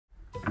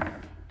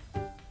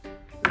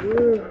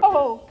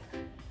Oh!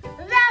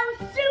 That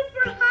was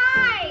super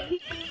high!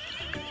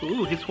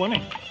 Ooh, he's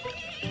swimming.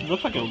 He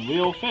looks like a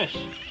real fish.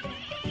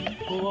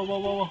 Whoa, whoa, whoa,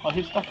 whoa, whoa. Oh,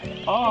 he's stuck.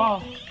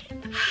 Oh!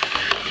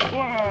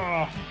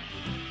 Wow!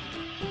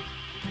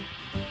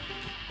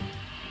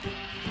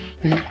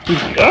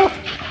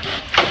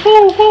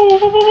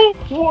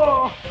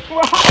 Whoa!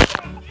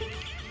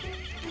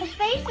 His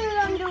face is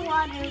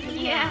underwater.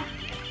 Yeah.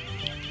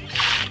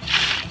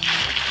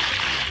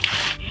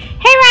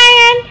 Hey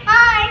Ryan!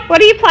 Hi!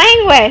 What are you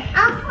playing with?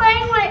 I'm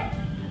playing with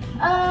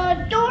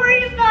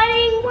Dory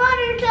Finding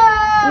water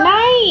tub.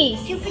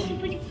 Nice!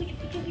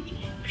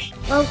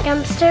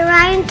 Welcome to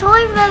Ryan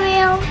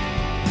ToysReview.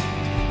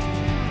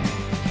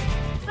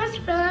 Let's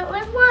fill it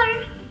with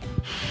water.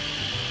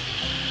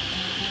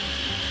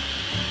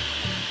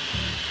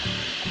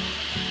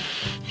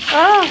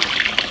 Oh!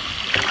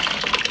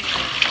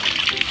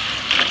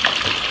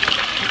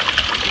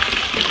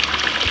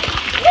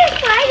 It's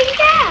sliding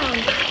down.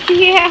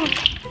 Yeah!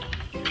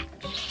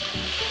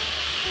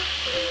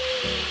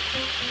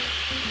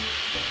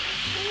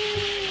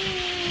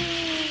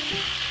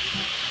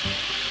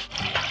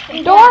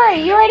 Dory,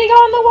 you ready to go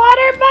in the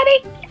water, buddy?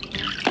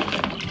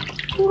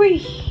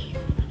 Whee!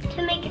 To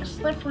make it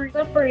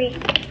slippery.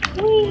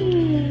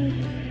 Whee!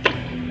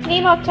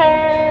 Nemo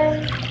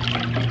turn!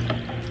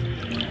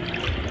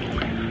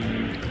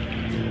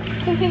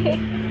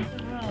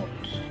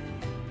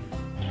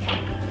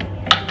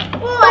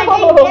 Oh, I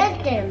didn't get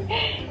him.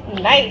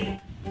 Nice!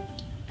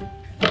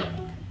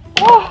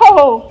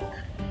 Whoa!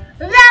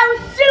 That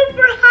was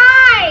super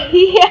high.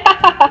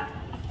 Yeah!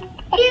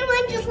 He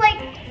went just like.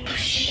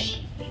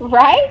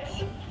 Right?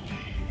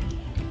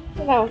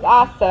 That was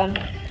awesome.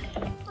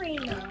 Whee.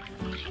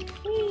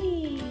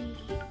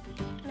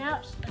 Now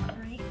it's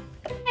slippery.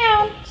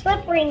 Now.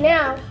 Slippery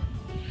now.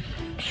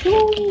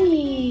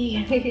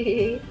 Whee!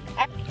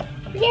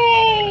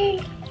 Yay!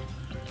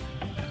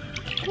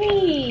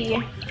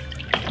 Whee!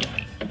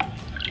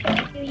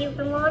 You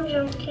can launch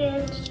them,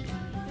 kids.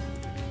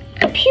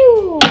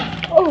 Pew!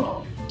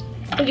 Oh!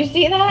 Did you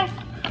see that?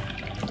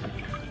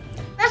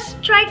 Let's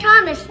try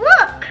Thomas.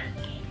 Look!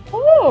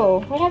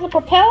 Oh! It has a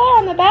propeller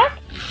on the back?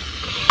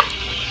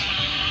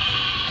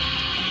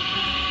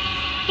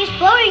 He's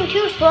floating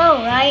too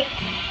slow, right?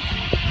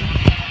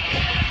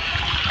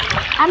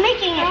 I'm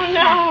making it Oh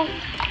no! fast.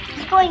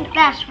 He's going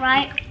fast,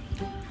 right?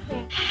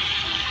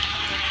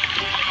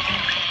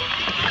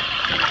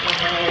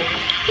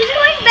 He's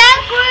going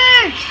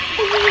backwards!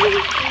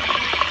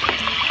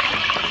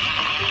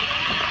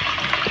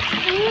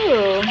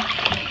 Ooh!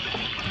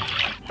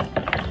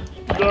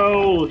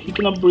 No, he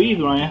cannot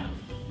breathe, Ryan.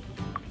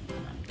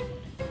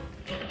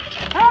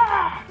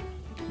 Ah!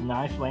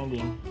 Nice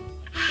landing.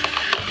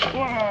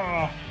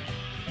 Wow.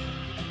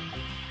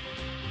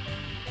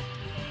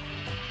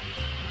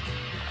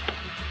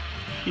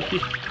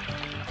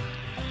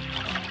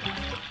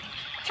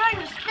 Trying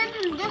to spin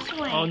him this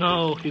way. Oh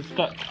no, he's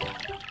stuck.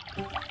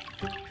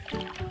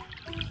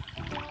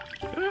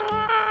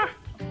 Ah!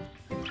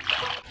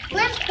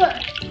 Let's put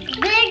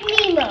Big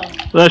Nemo.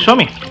 Show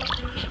me.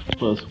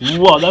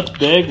 Whoa, that's a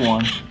big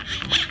one.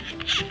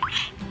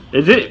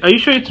 Is it? Are you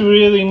sure it's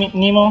really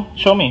Nemo?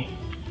 Show me.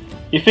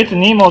 If it's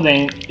Nemo,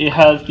 then it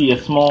has the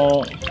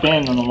small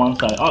fin on the one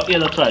side. Oh yeah,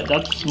 that's right.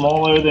 That's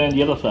smaller than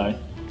the other side.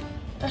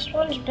 This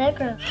one's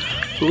bigger.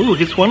 Ooh,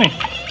 he's swimming.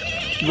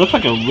 Looks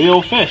like a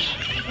real fish.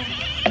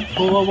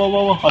 Whoa, whoa, whoa,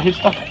 whoa, whoa. Oh, he's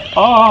stuck.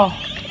 Oh!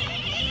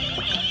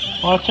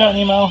 Watch out,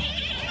 Nemo.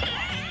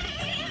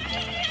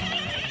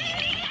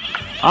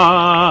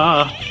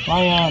 Ah,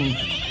 Ryan.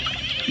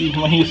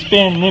 When you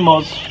spin,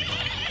 Nemo's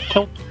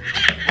tilt.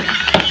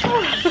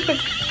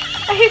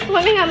 He's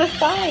swimming on the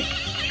side.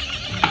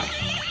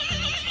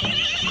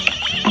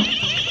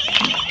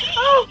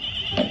 Oh!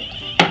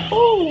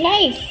 Oh,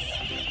 nice!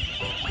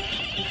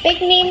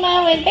 Big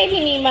Nemo and baby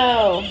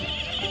Nemo.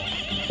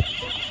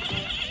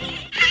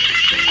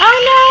 Oh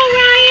no,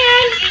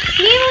 Ryan!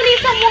 Nemo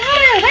needs some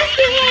water!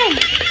 Rescue him!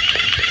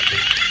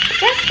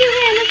 Rescue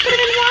him! Let's put him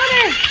in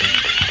water!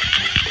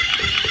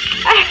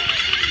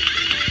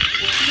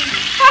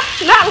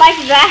 Not like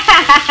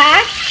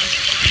that!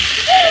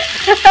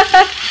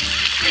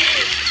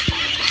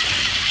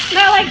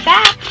 Not like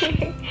that!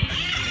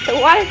 The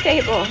water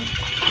table.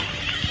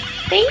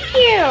 Thank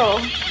you!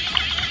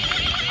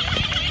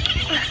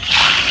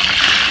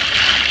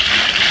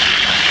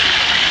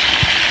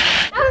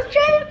 Oh, it's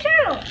trying to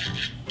turtle.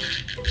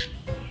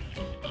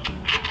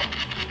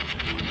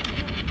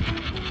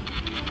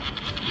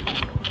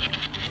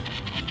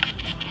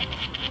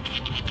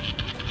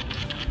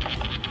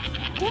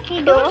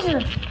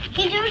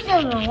 He does it a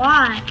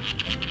lot.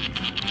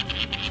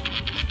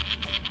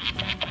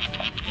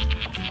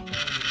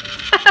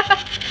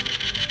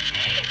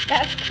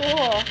 That's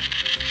cool.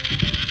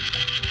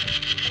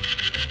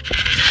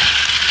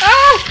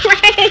 Oh,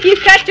 Ryan, you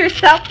got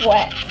yourself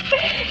wet.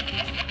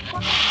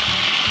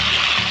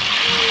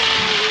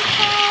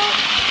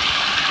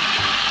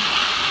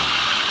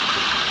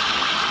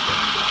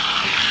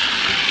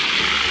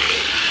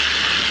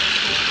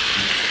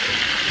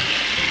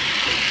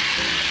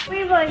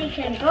 Wait, everybody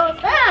can go.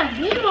 Ah,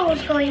 Nemo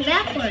was going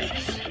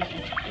backwards.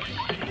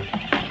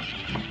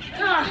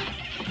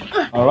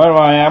 Alright,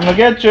 Ryan, I'm gonna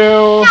get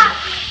you.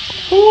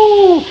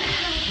 Ooh,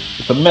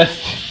 it's a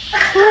mist.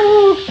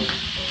 Ooh.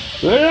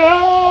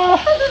 Yeah.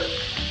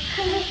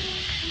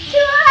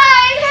 Too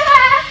hard.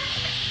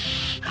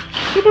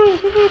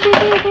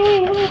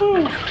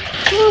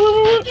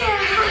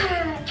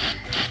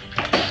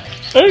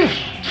 Hey,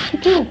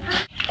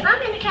 I'm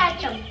gonna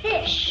catch some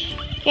fish.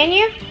 Can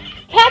you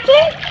catch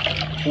it?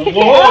 whoa, you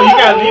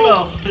got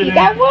Nemo. You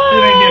got one.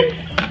 Put it in here.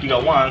 You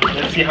got one.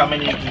 Let's see how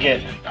many you can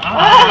get.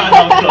 Ah,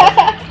 that was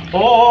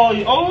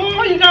close.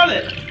 Oh, you got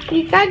it.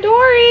 You got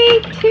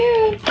Dory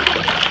too.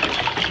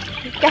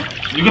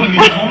 You gonna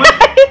get a moment?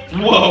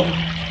 Whoa.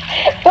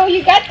 Oh,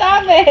 you got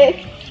Thomas.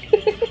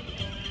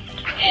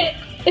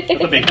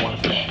 That's a big one.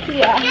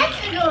 Yeah. That's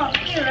to go up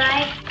here,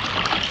 right?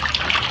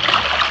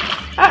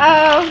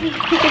 Uh-oh.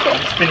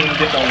 I'm spinning a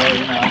different way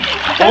now.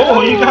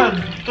 Oh, you got a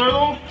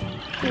turtle?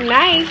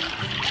 Nice.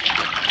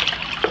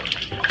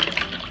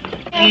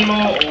 Nemo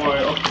or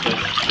octopus?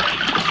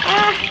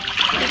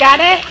 You got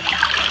it?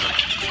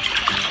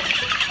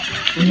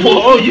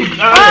 Whoa, you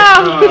got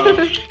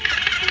it!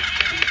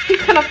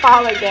 He's gonna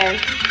fall again.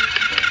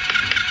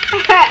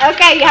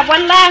 Okay, you have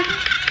one left.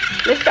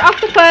 Mr.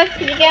 Octopus,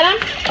 can you get him?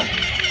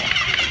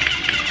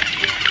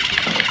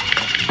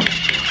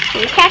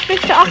 Can you catch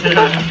Mr.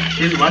 Octopus?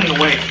 He's running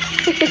away.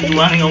 He's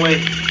running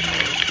away.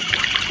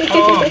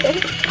 Oh.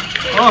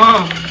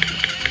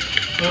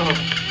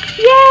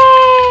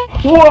 Yay!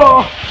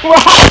 Whoa!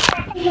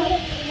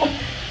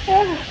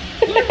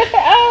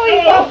 Oh,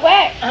 he's all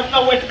wet. I have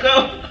nowhere to go.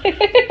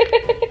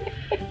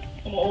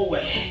 I'm all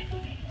wet.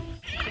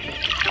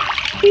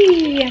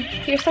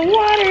 Here's some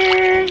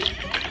water.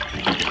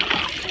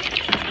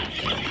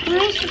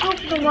 Where's the go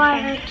the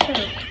water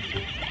too?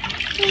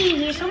 Hey,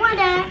 here's some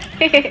water.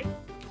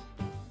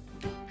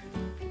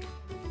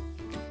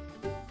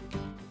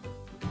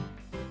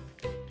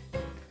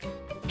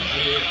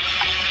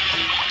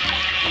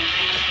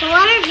 The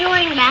water's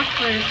going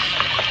backwards.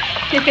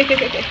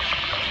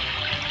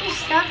 He's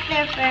stuck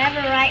there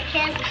forever, right,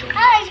 Ken?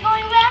 Oh, he's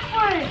going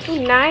backwards. Ooh,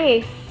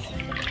 nice.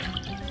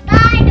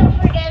 Bye, don't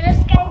forget us,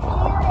 guys. See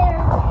you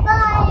later.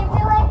 Bye. If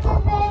you like this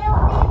video,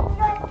 please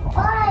subscribe.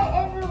 Bye.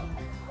 If you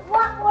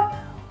want more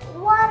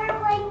water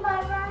playing by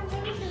Ryan,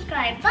 please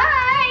subscribe.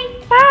 Bye.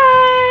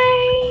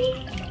 Bye.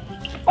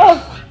 Oh,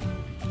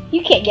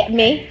 you can't get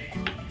me.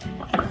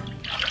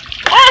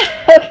 Ah,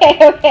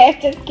 okay.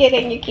 Just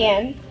kidding. You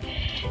can.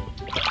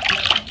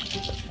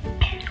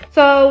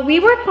 So we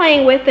were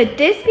playing with the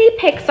Disney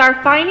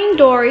Pixar Finding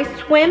Dory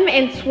Swim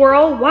and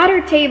Swirl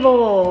water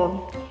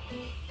table.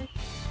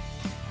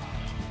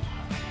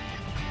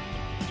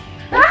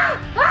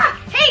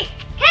 Hey!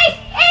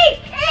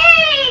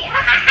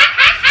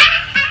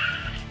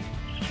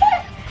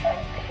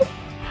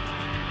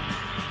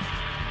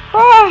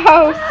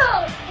 Oh,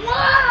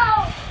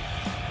 Whoa!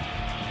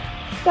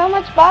 so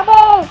much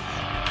bubbles.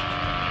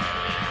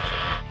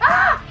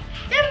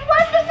 There's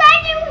one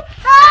beside you!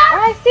 Oh,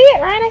 I see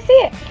it, Ryan. I see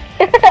it.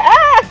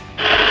 Ah!